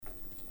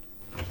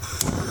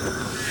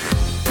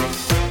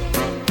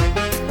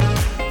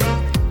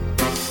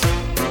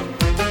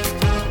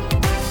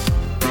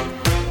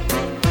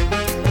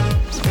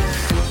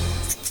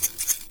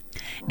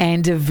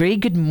And a very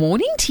good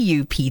morning to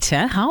you,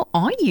 Peter. How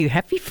are you?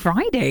 Happy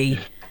Friday.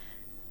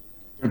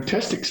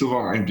 Fantastic,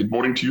 Silvana, and good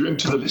morning to you and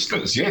to the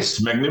listeners. Yes,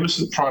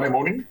 magnificent Friday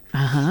morning.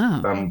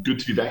 Good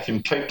to be back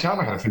in Cape Town.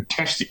 I had a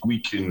fantastic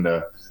week in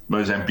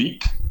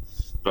Mozambique,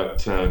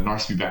 but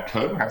nice to be back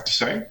home, I have to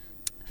say.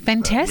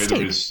 Fantastic.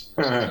 Weather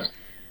is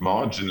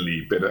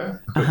marginally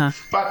better,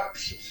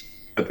 but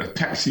the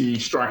taxi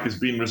strike has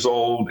been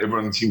resolved.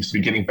 Everyone seems to be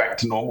getting back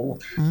to normal.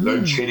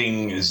 Load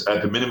shedding is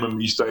at the minimum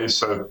these days,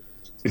 so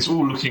it's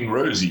all looking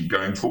rosy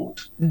going forward.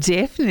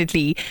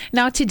 Definitely.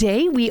 Now,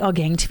 today we are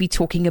going to be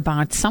talking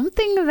about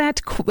something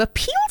that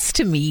appeals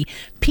to me.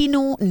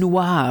 Pinot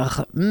Noir.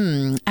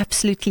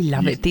 Absolutely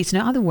love it. There's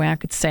no other way I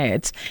could say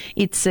it.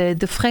 It's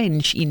the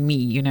French in me,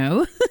 you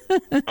know.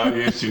 Oh,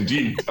 yes,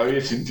 indeed.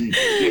 Yes,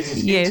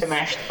 it's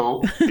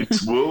international.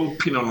 It's World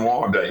Pinot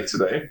Noir Day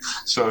today.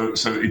 So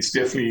it's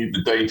definitely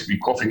the day to be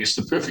quaffing. It's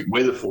the perfect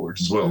weather for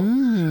it as well.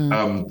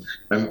 And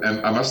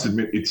I must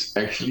admit, it's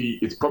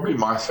probably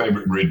my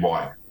favorite red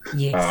wine.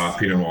 Yes.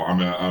 Pinot Noir. I'm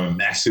a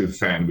massive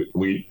fan, but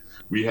we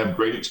have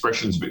great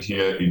expressions of it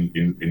here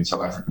in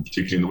South Africa,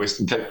 particularly in the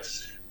Western Cape.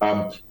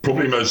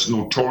 Probably most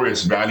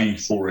notorious valley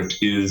for it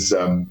is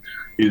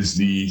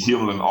the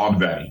Heel and Ard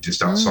Valley,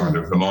 just outside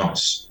of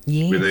Hermanus,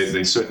 where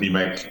they certainly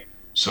make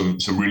some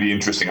really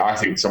interesting, I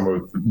think, some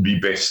of the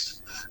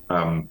best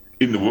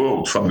in the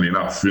world, funnily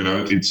enough. You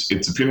know, it's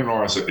a Pinot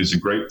Noir is a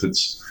grape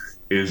that's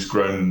is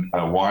grown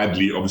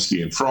widely,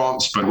 obviously in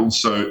France, but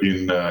also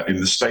in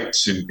the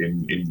States,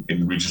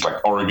 in regions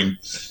like Oregon.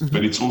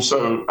 But it's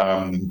also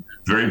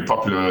very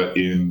popular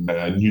in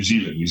New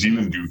Zealand. New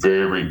Zealand do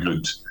very, very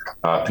good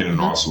Pinot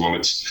Noir as well.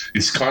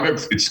 It's kind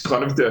of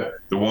the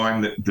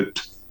wine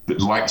that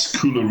likes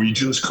cooler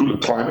regions, cooler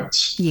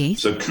climates.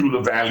 Yes. So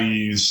cooler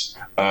valleys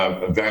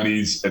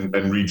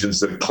and regions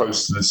that are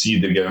close to the sea,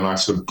 they get a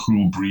nice sort of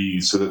cool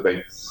breeze, so that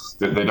they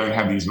don't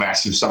have these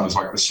massive summers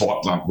like the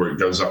Swartland, where it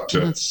goes up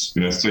to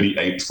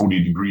 38,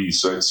 40 degrees.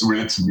 So it's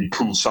relatively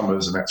cool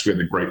summers, and that's where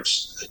the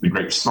grapes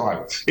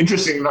thrive.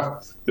 Interesting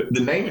enough, the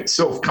name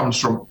itself comes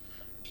from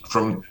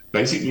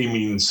basically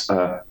means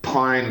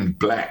pine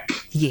black.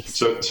 Yes.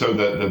 So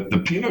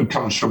the Pinot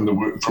comes from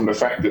the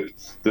fact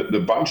that the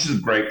bunches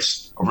of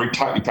grapes are very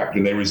tightly packed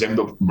and they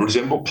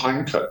resemble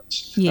pine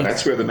cones. Yes. And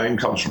that's where the name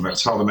comes from.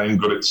 That's how the name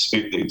got its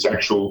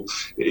actual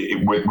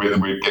where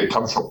it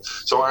comes from.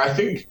 So I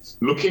think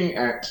looking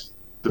at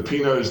the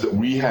Pinots that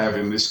we have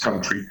in this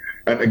country,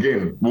 and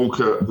again,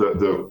 Walker,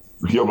 the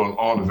Heel and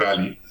Ard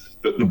Valley,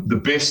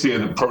 the best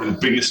here, probably the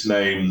biggest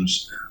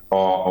names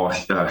are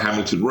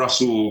Hamilton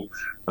Russell,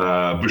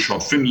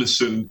 Bouchard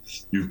Finlayson.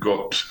 You've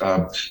got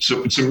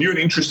some new and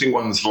interesting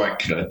ones like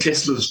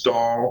Tesla's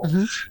Dahl.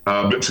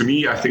 But for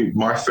me, I think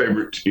my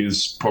favorite it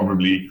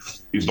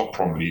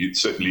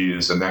certainly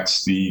is, and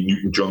that's the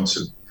Newton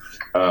Johnson.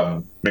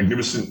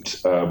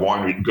 Magnificent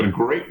winery. You've got a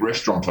great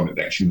restaurant on it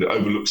actually that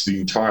overlooks the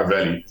entire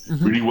valley.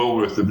 Really well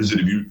worth the visit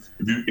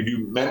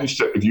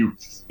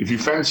if you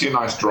fancy a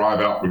nice drive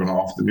out for an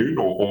afternoon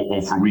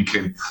or for a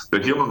weekend. The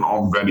Heel and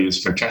Ard Valley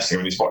is fantastic.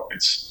 I mean,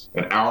 it's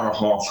an hour and a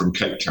half from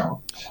Cape Town.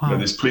 Wow. You know,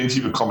 there's plenty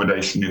of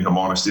accommodation in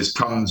Hermanus. There's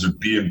tons of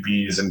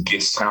B&Bs and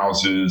guest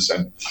houses,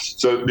 and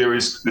so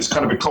there's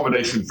kind of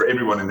accommodation for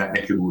everyone in that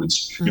neck of the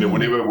woods. You know,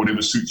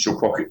 whatever suits your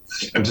pocket.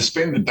 And to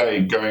spend the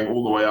day going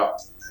all the way up,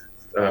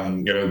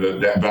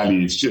 that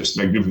valley is just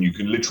magnificent. You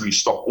can literally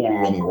stop all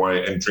along the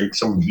way and drink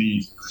some of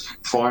the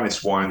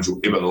finest wines you're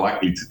ever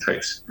likely to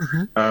taste.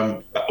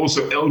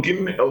 Also,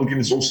 Elgin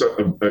is also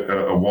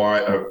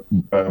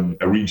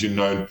a region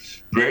known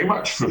very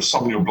much for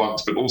Sauvignon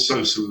Blancs, but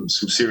also some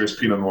serious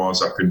Pinot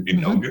Noirs up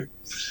in Elgin.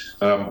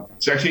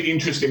 It's actually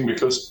interesting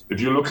because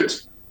if you look at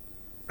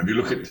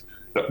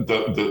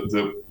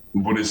the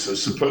what is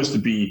supposed to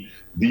be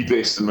the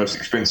best and most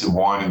expensive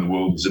wine in the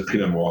world is a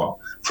Pinot Noir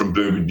from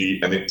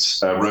Burgundy, and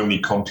it's Romney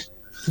Conti.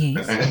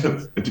 Yes.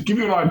 And to give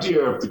you an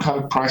idea of the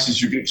kind of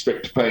prices you can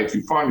expect to pay if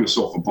you find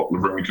yourself a bottle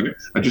of Romney Conti,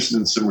 I just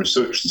did some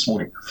research this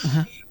morning.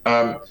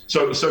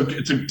 So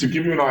to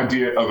give you an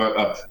idea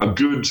of a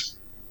good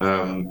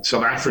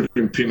South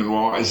African Pinot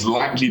Noir is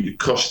likely to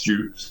cost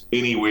you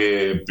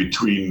anywhere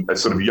between a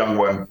sort of young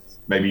one,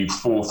 maybe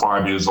 4 or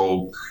 5 years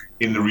old,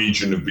 in the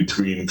region of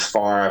between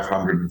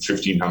 500 and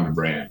 1,500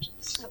 rand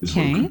is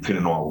what a good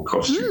Pinot Noir will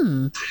cost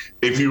you.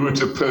 If you were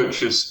to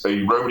purchase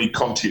a Romney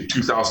Conti at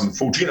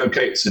 2014,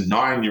 it's a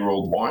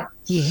 9-year-old wine.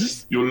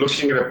 Yes. You're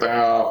looking at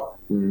about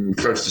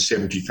close to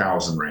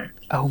 70,000 rand.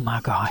 Oh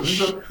my gosh!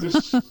 So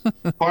it's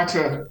quite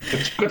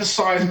a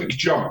seismic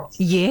jump.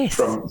 Yes.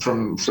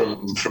 From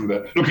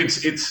the look,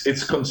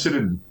 it's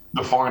considered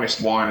the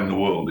finest wine in the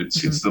world.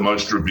 It's the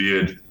most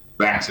revered.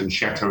 That and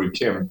Chateau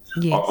Yquem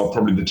are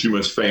probably the two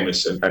most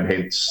famous and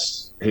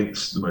hence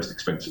the most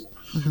expensive.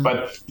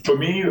 But for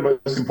me, the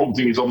most important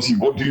thing is obviously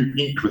what do you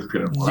eat with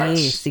Pinot Noir?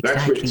 Yes, exactly.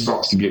 That's where it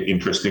starts to get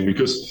interesting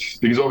because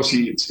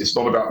obviously it's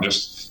not about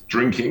just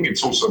drinking;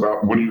 it's also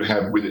about what do you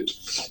have with it.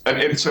 And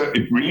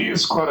it really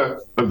is quite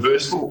a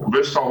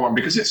versatile one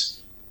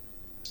because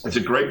it's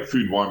a great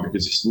food wine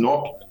because it's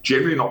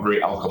generally not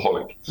very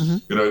alcoholic.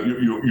 You know,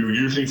 you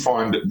usually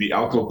find that the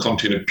alcohol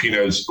content of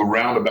Pinot is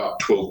around about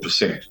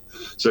 12%.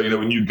 So, you know,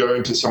 when you go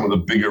into some of the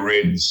bigger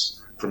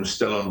reds from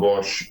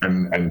Stellenbosch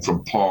and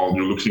from Paarl,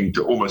 you're looking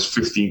to almost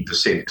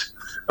 15%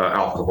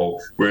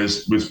 alcohol,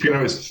 whereas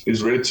Pinot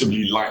is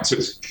relatively light. So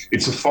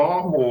it's a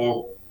far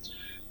more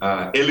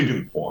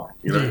elegant wine.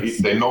 You know,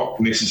 they're not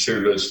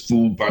necessarily those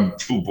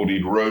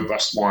full-bodied,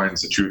 robust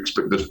wines that you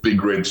expect, those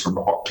big reds from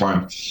the hot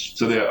climate.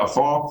 So they're a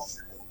far,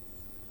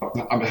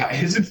 I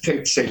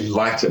hesitate to say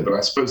lighter, but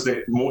I suppose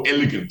they're more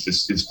elegant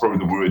is probably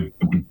the word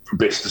that would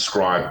best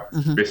describe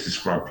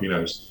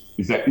Pinots.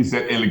 Is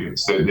that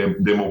elegance?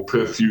 They're more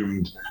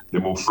perfumed,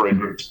 they're more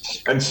fragrant,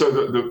 and so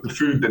the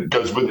food that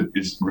goes with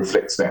it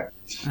reflects that.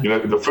 You know,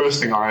 the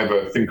first thing I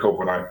ever think of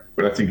when I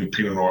think of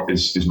Pinot Noir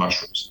is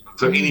mushrooms.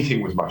 So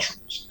anything with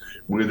mushrooms,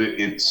 whether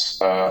it's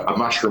a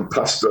mushroom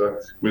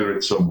pasta, whether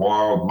it's a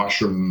wild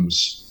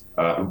mushrooms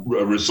a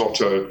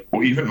risotto,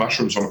 or even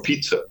mushrooms on a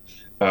pizza.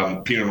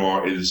 Pinot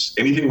Noir is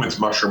anything with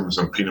mushrooms,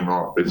 and Pinot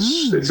Noir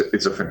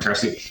it's a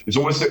fantastic. It's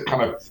almost that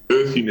kind of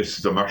earthiness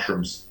of the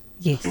mushrooms.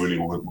 Yes. Really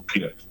well with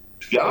Pinot.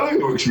 The other thing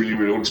that works really,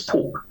 really well is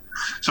pork.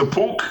 So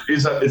pork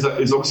is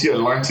obviously a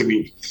lighter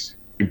meat.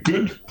 A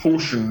good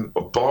portion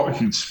of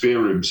barbecued spare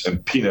ribs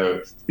and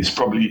Pinot is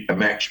probably a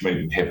match made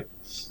in heaven.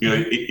 You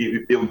know,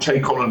 it'll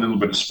take on a little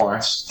bit of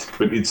spice,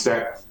 but it's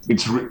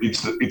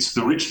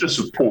the richness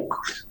of pork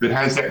that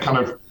has that kind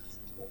of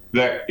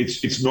that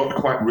it's not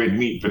quite red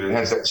meat, but it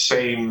has that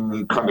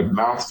same kind of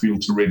mouthfeel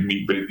to red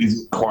meat, but it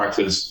isn't quite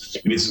as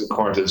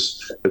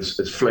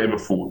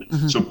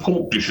flavorful. So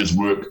pork dishes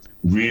work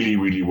really,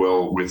 really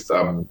well with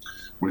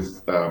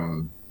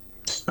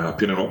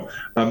Pinot Noir.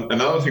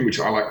 Another thing which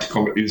I like to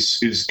comment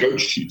is goat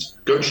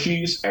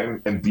cheese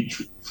and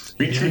beetroot.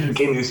 Beetroot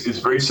again is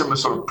very similar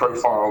sort of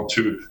profile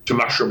to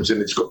mushrooms,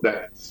 and it's got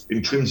that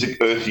intrinsic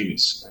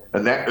earthiness,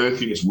 and that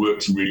earthiness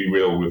works really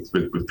well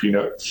with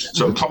Pinot.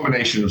 So a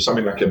combination of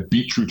something like a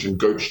beetroot and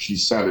goat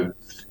cheese salad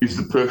is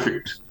the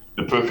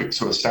perfect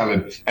sort of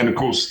salad. And of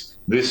course,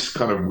 this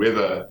kind of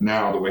weather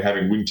now that we're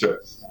having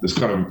winter, this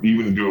kind of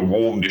even do a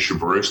warm dish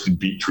of roasted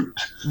beetroot.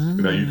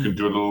 You know, you can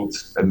do a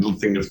little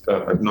thing of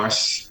a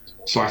nice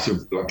slice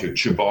of like a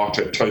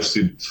ciabatta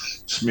toasted,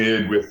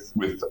 smeared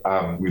with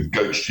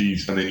goat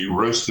cheese, and then you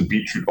roast the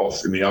beetroot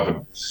off in the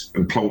oven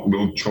and plonk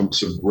little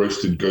chunks of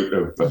roasted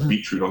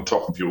beetroot on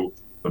top of your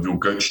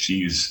goat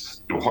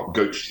cheese, your hot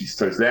goat cheese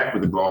toast. That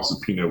with a glass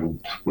of Pinot will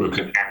work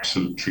an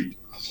absolute treat.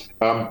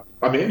 I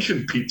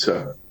mentioned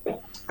pizza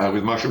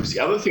with mushrooms. The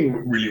other thing that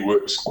really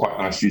works quite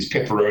nicely is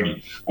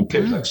pepperoni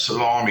or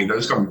salami.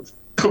 Those kind of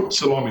cooked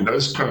salami,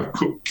 those kind of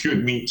cooked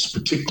cured meats,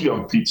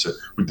 particularly on pizza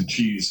with the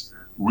cheese,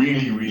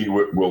 really, really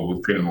work well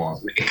with Pinot Noir.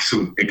 It's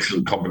an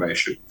excellent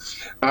combination.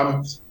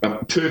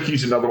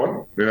 Turkey's another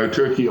one. You know,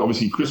 turkey,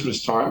 obviously,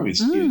 Christmas time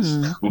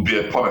will be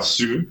upon us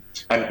soon.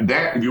 And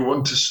that, if you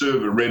want to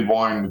serve a red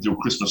wine with your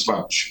Christmas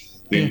lunch,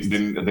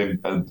 then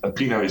a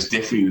Pinot is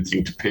definitely the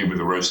thing to pair with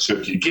a roast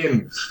turkey.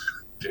 Again,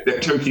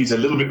 that turkey is a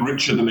little bit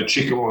richer than the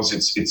chicken was.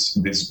 There's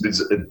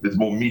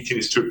more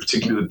meatiness to it,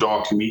 particularly the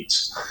darker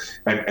meats,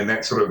 and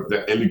that sort of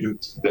the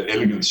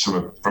elegance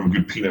from a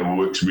good Pinot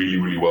works really,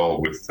 really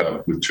well with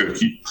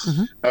turkey.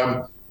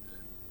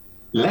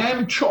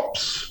 Lamb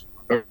chops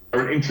are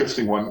an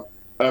interesting one.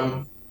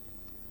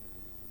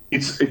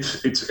 It's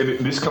and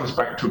this comes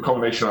back to a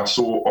combination I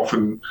saw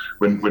often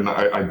when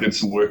I did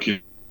some work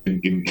in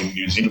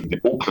New Zealand, in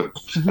Auckland,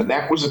 and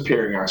that was a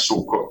pairing I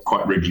saw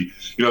quite regularly.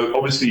 You know,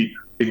 obviously.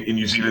 In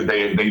New Zealand,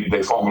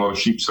 they farm a lot of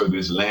sheep, so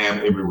there's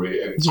lamb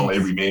everywhere, and it's on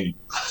every menu.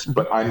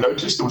 But I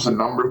noticed there was a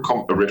number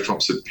of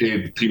restaurants that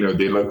paired Pinot,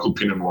 their local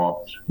Pinot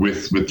Noir,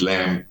 with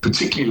lamb,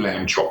 particularly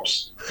lamb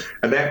chops.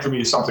 And that, for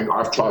me, is something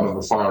I've tried on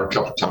the fire a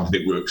couple of times, and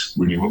it works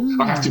really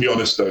well. I have to be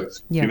honest, though.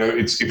 You know,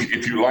 it's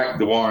if you like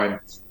the wine,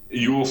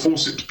 you will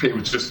force it to pair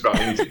with just about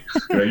anything.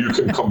 You know, you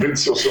can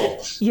convince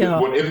yourself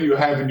that whatever you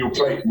have in your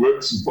plate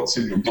works with what's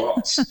in your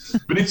glass.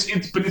 But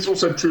it's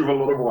also true of a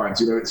lot of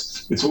wines. You know,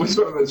 it's always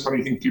one of those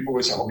funny things. People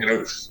always say, you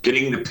know,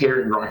 getting the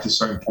pairing right is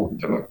so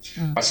important.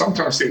 I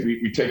sometimes think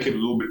we take it a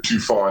little bit too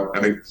far.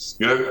 I think,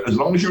 you know, as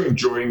long as you're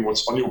enjoying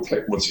what's on your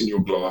plate, what's in your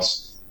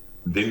glass,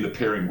 then the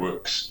pairing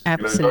works.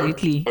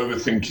 Absolutely. You know, don't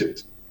overthink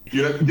it.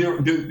 You know,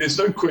 there's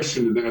no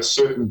question that there are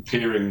certain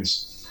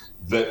pairings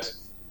that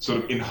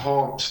sort of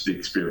enhance the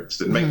experience,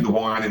 that make the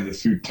wine and the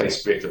food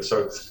taste better.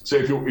 So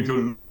if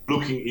you're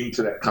looking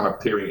into that kind of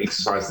pairing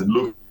exercise, then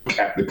look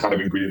at the kind of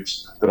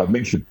ingredients that I've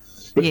mentioned.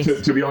 But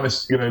to be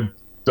honest, you know,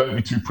 don't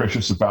be too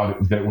precious about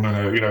it. Don't want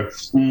to know, you know,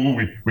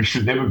 we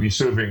should never be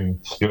serving,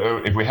 you know,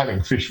 if we're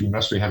having fish, we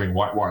must be having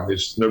white wine.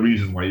 There's no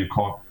reason why you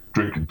can't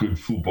drink a good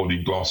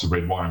full-bodied glass of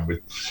red wine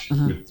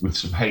with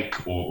some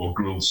hake or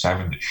grilled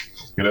salmon dish.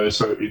 You know,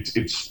 so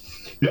it's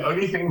the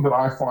only thing that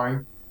I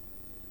find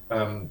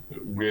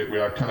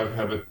where I kind of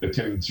have a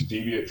tendency to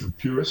deviate from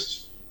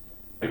purists.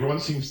 Everyone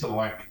seems to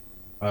like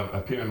a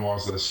Pinot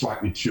Noirs that are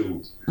slightly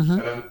chilled,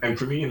 and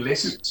for me,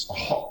 unless it's a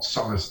hot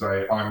summer's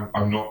day,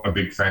 I'm not a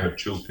big fan of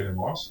chilled Pinot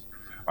Noirs.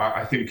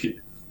 I think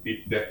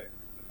that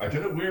I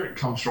don't know where it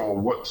comes from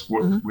or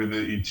whether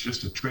it's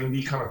just a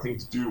trendy kind of thing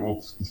to do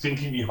or the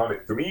thinking behind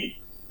it. For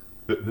me,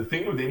 the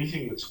thing with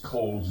anything that's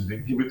cold is it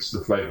inhibits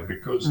the flavor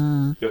because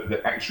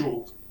the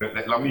actual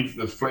that lovely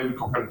the flavor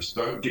components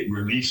don't get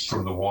released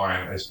from the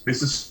wine. It's the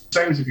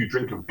same as if you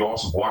drink a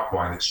glass of white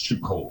wine that's too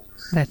cold.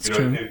 That's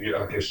true.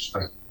 I guess,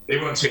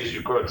 everyone says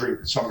you've got to drink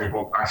Sauvignon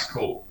Blanc ice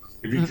cold.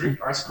 If you drink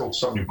ice cold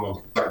Sauvignon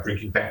Blanc, it's like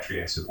drinking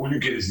battery acid. All you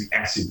get is the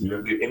acid. You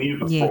don't get any of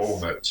the floral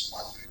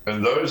notes.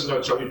 And those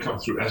notes only come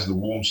through as the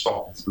wine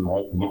starts to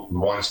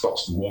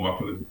warm up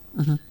a little.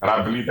 And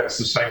I believe that's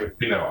the same with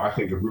Pinot. I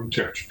think a room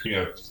temperature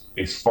Pinot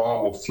is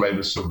far more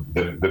flavoursome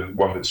than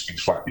one that's been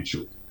slightly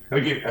chilled. And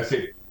again, I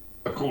think,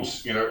 of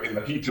course, in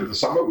the heat of the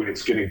summer when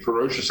it's getting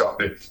ferocious out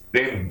there,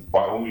 then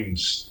by all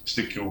means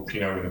stick your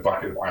Pinot in a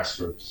bucket of ice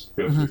for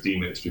 15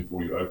 minutes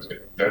before you open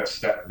it.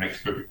 That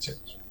makes perfect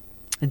sense.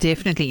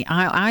 Definitely.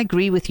 I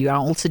agree with you. I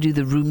also do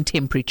the room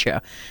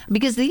temperature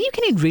because then you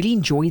can really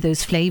enjoy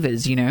those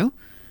flavours,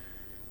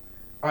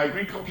 I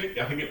agree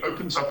completely. I think it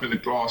opens up in the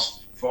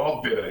glass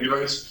far better.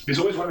 It's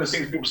always one of those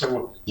things people say,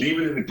 well, leave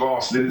it in the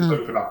glass, let it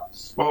open up.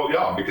 Well,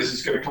 yeah, because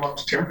it's going to come up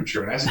to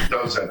temperature. And as it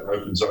does that, it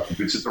opens up.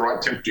 If it's at the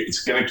right temperature, it's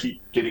going to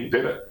keep getting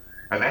better.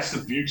 And that's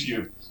the beauty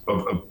of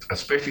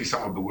especially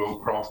some of the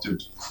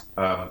well-crafted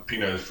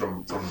Pinots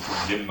from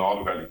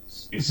Goffe-Wood Valley.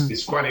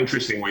 It's quite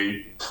interesting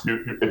where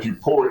if you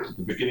pour it at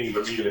the beginning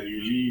of the meal and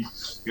you leave,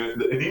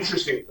 an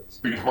interesting,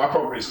 because my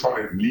problem is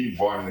trying to leave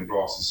wine in the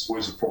glass. It's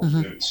always a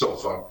problem in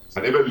itself.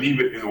 I never leave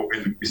it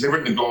it's never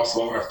in the glass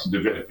long enough to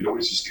develop. It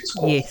always just gets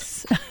cold.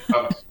 Yes.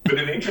 But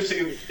an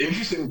interesting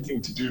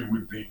thing to do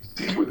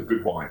particularly with a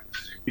good wine,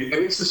 and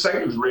it's the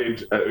same as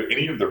red,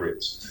 any of the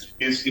reds,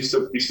 is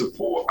to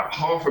pour a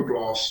half a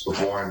glass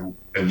of wine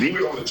and leave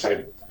it on the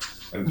table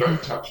and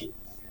don't touch it,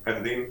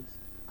 and then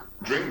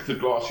drink the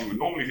glass you would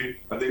normally do,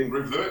 and then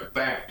revert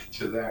back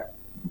to that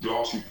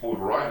glass you poured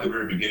right at the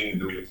very beginning of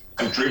the meal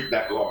and drink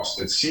that glass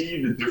and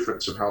see the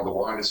difference of how the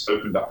wine has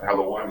opened up, how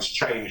the wine has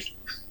changed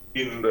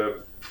in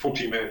the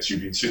 40 minutes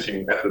you've been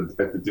sitting at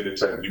the dinner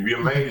table. You'll be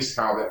amazed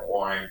how that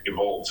wine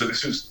evolves. So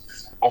this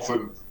is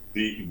often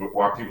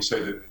why people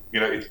say that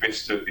it's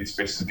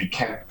best to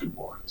decant good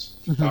wines.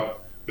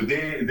 But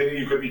then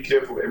you've got to be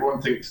careful.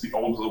 Everyone thinks the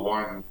older the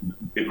wine,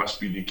 it must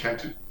be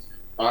decanted.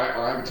 I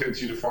have a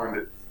tendency to find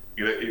that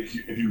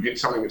if you get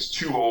something that's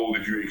too old,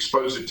 if you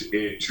expose it to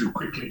air too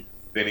quickly,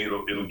 then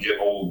it'll get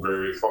old very,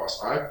 very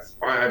fast. I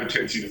have a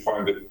tendency to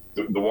find that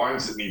the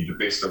wines that need the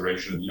best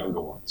aeration are the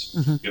younger ones.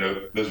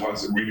 Those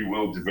ones that really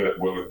will develop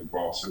well in the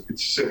glass. So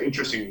it's an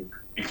interesting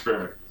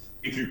experiment.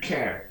 If you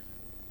can,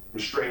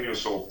 restrain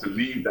yourself to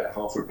leave that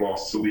half a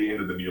glass till the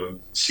end of the meal and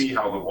see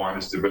how the wine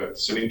has developed.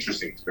 It's an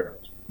interesting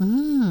experiment.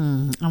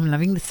 I'm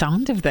loving the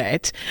sound of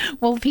that.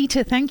 Well,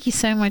 Peter, thank you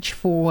so much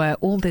for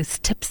all those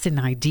tips and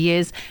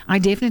ideas. I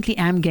definitely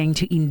am going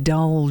to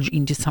indulge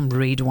into some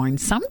red wine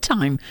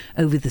sometime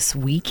over this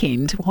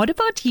weekend. What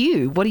about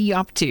you? What are you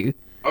up to?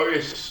 Oh,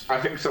 yes,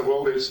 I think so.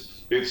 Well,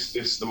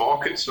 it's the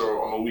markets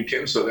are on the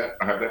weekend, so that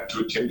I have that to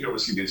attend to.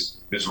 Obviously,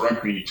 there's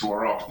rugby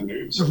tomorrow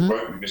afternoon, so I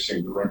won't be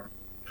missing the rugby.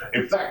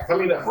 In fact,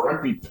 funny enough,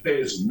 rugby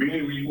pairs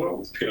really, really well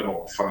with Pinot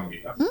Noir, funny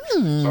enough.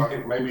 So I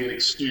think maybe an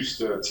excuse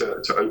to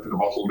open a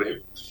bottle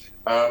there.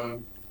 I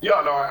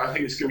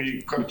think it's going to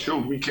be quite a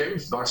chilled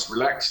weekend, nice,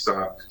 relaxed.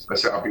 I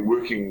said I've been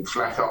working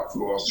flat out for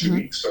the last 2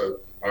 weeks,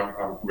 so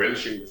I'm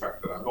relishing the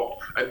fact that I'm not.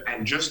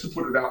 And just to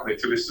put it out there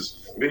to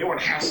listeners, if anyone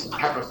happens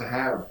to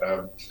have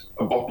a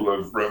bottle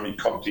of Romy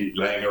Conti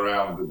laying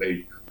around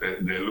that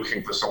they're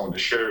looking for someone to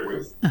share it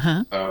with,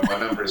 my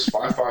number is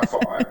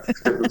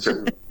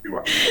 555-771.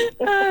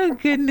 Oh,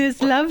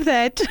 goodness, love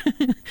that.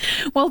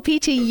 Well,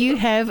 Peter, you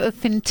have a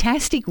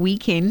fantastic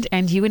weekend,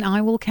 and you and I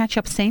will catch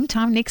up same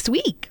time next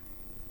week.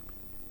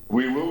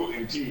 We will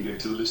indeed, and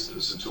to the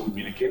listeners, until we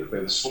meet again, may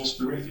the sauce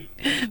be with you.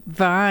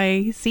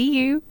 Bye. See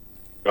you.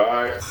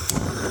 Bye.